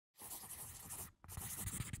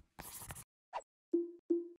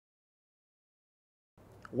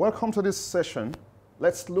Welcome to this session.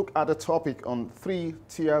 Let's look at the topic on 3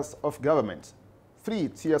 tiers of government. 3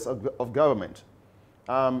 tiers of government.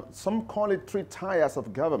 Some call it 3 tiers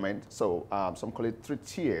of government, so some call it 3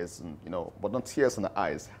 tiers, but not tears in the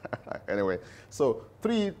eyes. Anyway, so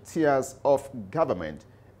 3 tiers of government.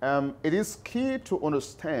 It is key to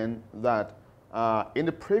understand that in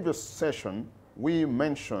the previous session, we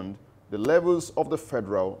mentioned the levels of the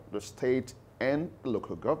federal, the state, and the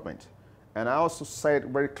local government. And I also said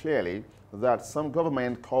very clearly that some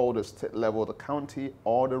government call the state level the county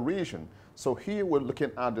or the region. So here we're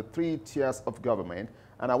looking at the 3 tiers of government.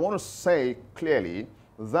 And I want to say clearly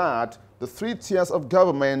that the 3 tiers of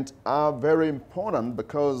government are very important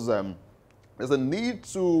because there's a need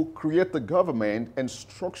to create the government and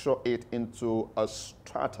structure it into a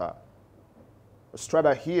strata. A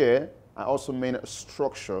strata here, I also mean a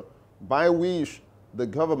structure by which the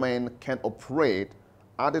government can operate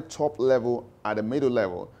at the top level, at the middle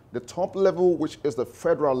level. The top level, which is the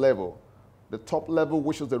federal level. The top level,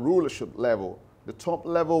 which is the rulership level. The top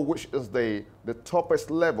level, which is the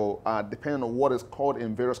toppest level, depending on what is called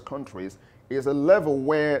in various countries, is a level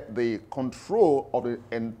where the control of the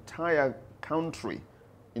entire country,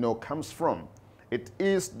 comes from. It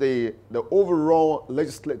is the overall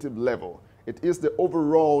legislative level. It is the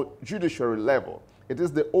overall judiciary level. It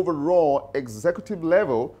is the overall executive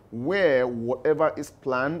level where whatever is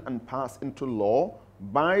planned and passed into law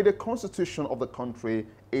by the constitution of the country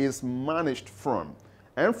is managed from.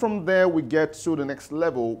 And from there we get to the next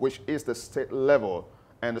level, which is the state level.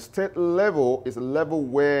 And the state level is a level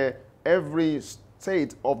where every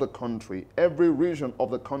state of the country, every region of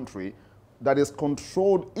the country that is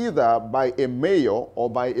controlled either by a mayor or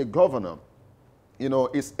by a governor,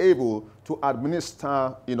 is able to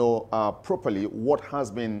administer, properly what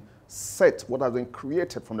has been set, what has been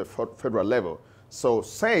created from the federal level. So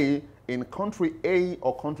say in country A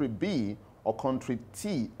or country B or country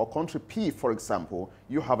T or country P, for example,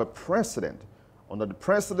 you have a president. Under the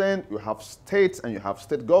president, you have states and you have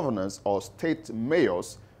state governors or state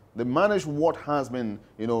mayors. They manage what has been,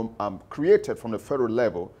 created from the federal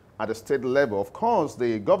level. At the state level, of course,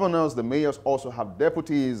 the governors, the mayors also have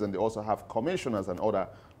deputies and they also have commissioners and other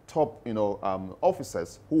top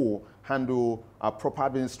officers who handle proper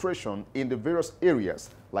administration in the various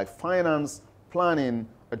areas like finance, planning,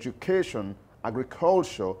 education,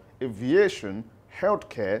 agriculture, aviation,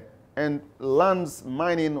 healthcare, and lands,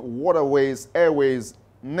 mining, waterways, airways,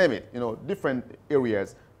 name it. Different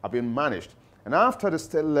areas are being managed. And after the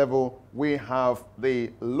state level, we have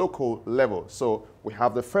the local level. So we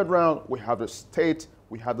have the federal, we have the state,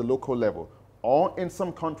 we have the local level. Or in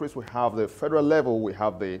some countries, we have the federal level, we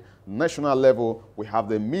have the national level, we have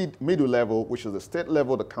the middle level, which is the state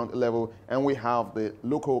level, the county level, and we have the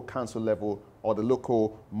local council level or the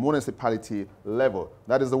local municipality level.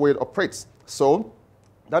 That is the way it operates. So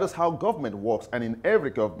that is how government works. And in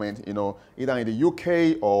every government, either in the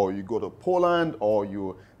UK or you go to Poland or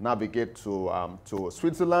you navigate to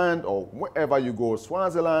Switzerland or wherever you go,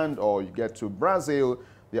 Swaziland, or you get to Brazil,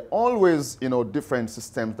 there are always, different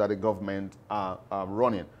systems that the government are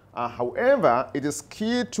running. However, it is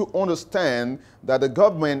key to understand that the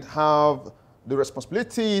government have the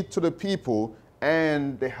responsibility to the people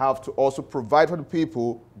and they have to also provide for the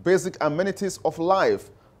people basic amenities of life.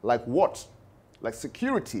 Like what? Like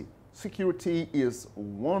security. Security is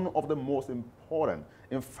one of the most important.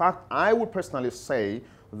 In fact, I would personally say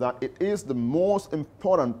that it is the most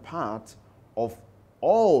important part of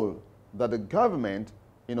all that the government,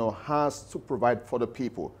 has to provide for the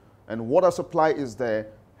people. And water supply is there,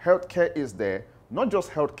 healthcare is there, not just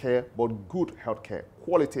healthcare, but good healthcare,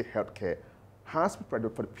 quality healthcare has to be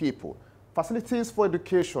provided for the people. Facilities for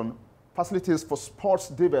education, facilities for sports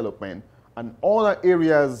development, and other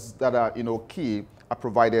areas that are, key are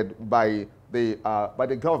provided by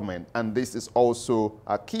the government. And this is also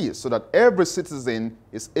key so that every citizen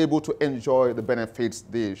is able to enjoy the benefits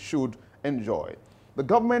they should enjoy. The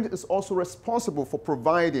government is also responsible for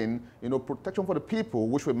providing, protection for the people,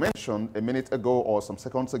 which we mentioned a minute ago or some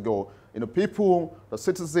seconds ago. People, the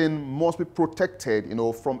citizen must be protected,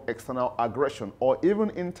 from external aggression or even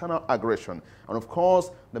internal aggression. And of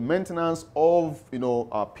course, the maintenance of,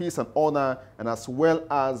 peace and order, and as well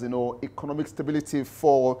as, economic stability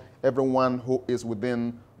for everyone who is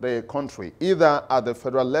within the country, either at the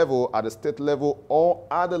federal level, at the state level, or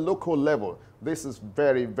at the local level. This is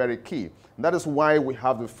very, very key. And that is why we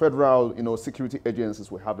have the federal, security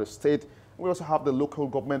agencies, we have the state, we also have the local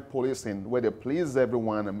government policing, where they police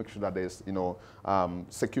everyone and make sure that there's,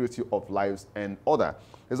 security of lives and order.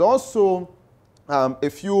 There's also a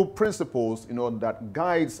few principles, that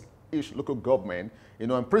guides each local government. You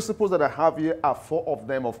know, and principles that I have here are 4 of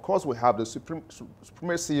them. Of course, we have the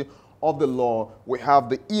supremacy of the law. We have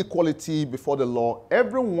the equality before the law.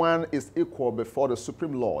 Everyone is equal before the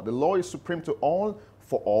supreme law. The law is supreme to all,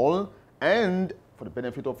 for all, and for the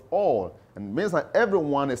benefit of all. And it means that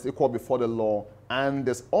everyone is equal before the law. And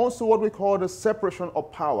there's also what we call the separation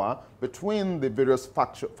of power between the various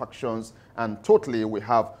factions. And totally, we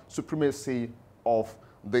have supremacy of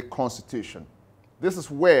the Constitution. This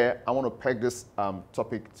is where I want to peg this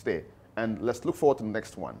topic today. And let's look forward to the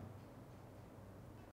next one.